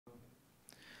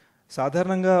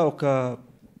సాధారణంగా ఒక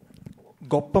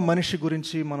గొప్ప మనిషి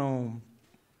గురించి మనం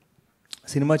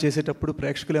సినిమా చేసేటప్పుడు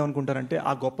ప్రేక్షకులు ఏమనుకుంటారంటే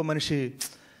ఆ గొప్ప మనిషి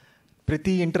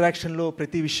ప్రతి ఇంటరాక్షన్లో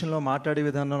ప్రతి విషయంలో మాట్లాడే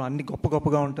విధానంలో అన్ని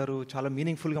గొప్పగా ఉంటారు, చాలా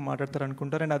మీనింగ్ఫుల్గా మాట్లాడతారు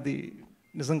అనుకుంటారు. అండ్ అది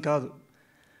నిజం కాదు.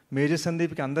 మేజర్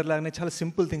సందీప్కి అందరిలాగానే చాలా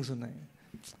సింపుల్ థింగ్స్ ఉన్నాయి.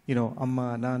 యూనో, అమ్మ,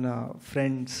 నాన్న,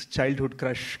 friends, childhood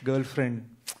crush, girl friend.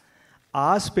 ఆ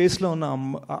స్పేస్లో ఉన్న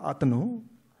అతను,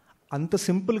 అంత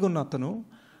సింపుల్గా ఉన్న అతను,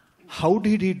 how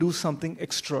did he do something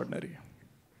extraordinary?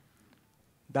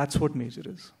 That's what major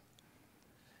is.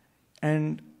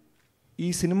 And ఈ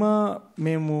సినిమా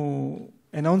మేము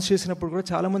అనౌన్స్ చేసినప్పుడు కూడా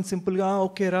చాలామంది సింపుల్గా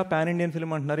ఓకే రా పాన్ ఇండియన్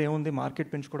ఫిల్మ్ అంటున్నారు, ఏముంది మార్కెట్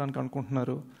పెంచుకోవడానికి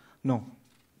అనుకుంటున్నారు. నో,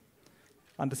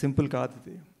 అంత సింపుల్ కాదు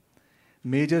ఇది.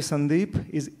 Major Sandeep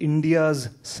is India's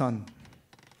sun.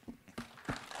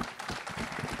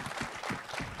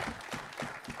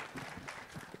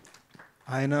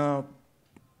 ఆయన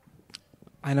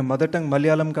మదర్ టంగ్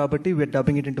మలయాళం కాబట్టి we are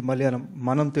dubbing it into Malayalam.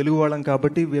 మనం తెలుగు వాళ్ళం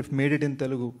కాబట్టి we have made it in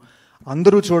Telugu.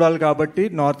 అందరూ చూడాలి కాబట్టి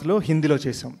నార్త్లో హిందీలో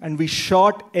చేసాం. And we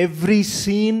shot every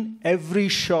scene, every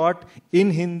shot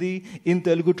in Hindi, in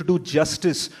Telugu to do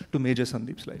justice to major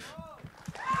Sandeep's life.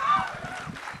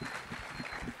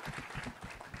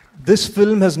 This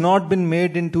film has not been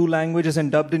made in 2 languages and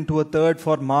dubbed into a third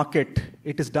for market.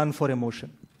 It is done for emotion.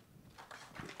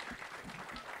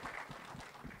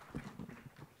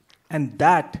 And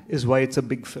that is why it's a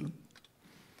big film.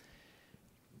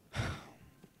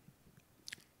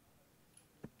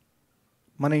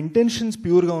 మన intentions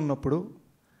ప్యూర్గా ఉన్నప్పుడు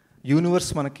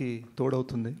universe మనకి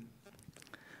తోడవుతుంది.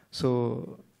 So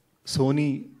Sony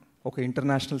ఒక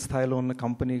international స్థాయిలో ఉన్న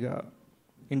కంపెనీగా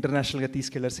ఇంటర్నేషనల్గా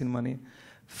తీసుకెళ్లారు సినిమాని.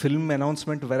 Film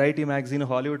announcement variety magazine,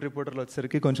 Hollywood రిపోర్టర్లు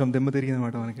వచ్చేసరికి కొంచెం దెమ్మ తిరిగింది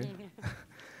అనమాట మనకి.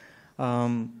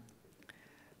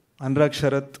 అనురాగ్,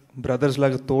 శరత్ బ్రదర్స్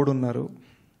లాగా తోడున్నారు.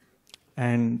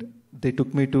 And they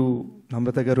took me to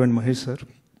నమ్రత గారు and Mahesh sir.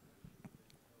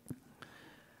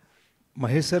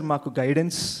 Mahesh sir మాకు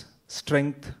గైడెన్స్,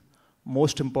 స్ట్రెంగ్త్,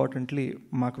 మోస్ట్ ఇంపార్టెంట్లీ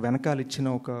మాకు వెనకాల ఇచ్చిన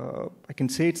ఒక, I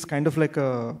can say it's kind of like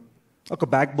ఒక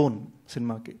బ్యాక్ బోన్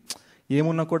సినిమాకి.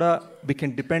 ఏమున్నా కూడా we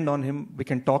can depend on him, we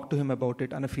can talk to him about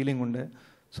it అనే ఫీలింగ్ ఉండే.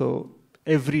 So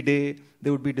every day they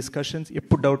would be discussions.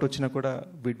 ఎప్పుడు డౌట్ వచ్చినా కూడా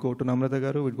వీడ్ గో టు నమ్రత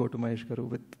గారు, వీడ్ గో టు మహేష్ గారు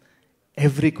with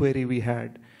every query we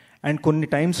had. And కొన్ని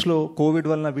టైమ్స్లో Covid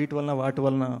వలన, వీటి వలన, వాటి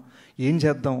వలన ఏం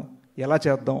చేద్దాం, ఎలా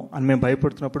చేద్దాం అని మేము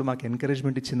భయపడుతున్నప్పుడు మాకు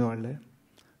ఎంకరేజ్మెంట్ ఇచ్చింది వాళ్ళే.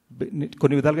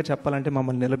 కొన్ని విధాలుగా చెప్పాలంటే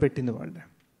మమ్మల్ని నిలబెట్టింది వాళ్ళే.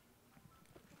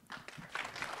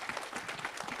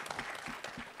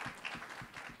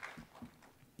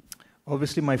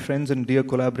 Obviously, my friends and dear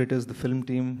collaborators, the film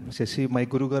team, Shashi, my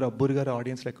Guru garu, Abburi garu,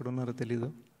 audience like unnaro teliyadu,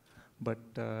 but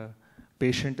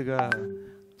patient ga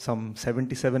some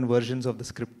 77 versions of the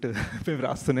script మేము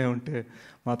రాస్తూనే ఉంటే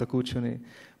మాతో కూర్చొని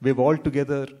we've all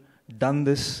together done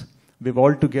this, we've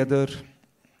all together,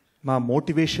 మా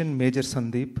motivation major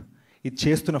Sandeep, ఇది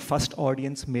చేస్తున్న first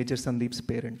audience major Sandeep's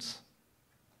parents.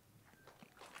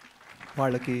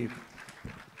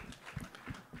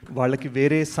 వాళ్ళకి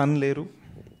వేరే sun లేరు,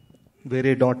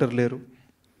 వేరే డాటర్ లేరు.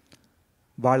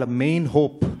 వాళ్ళ మెయిన్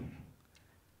హోప్,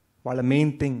 వాళ్ళ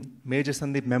main thing major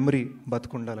Sandeep memory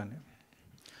బతుకుండాలని.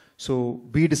 So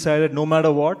we decided no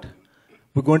matter what,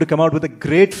 we're going to come out with a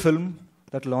great film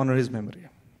that will honor his memory.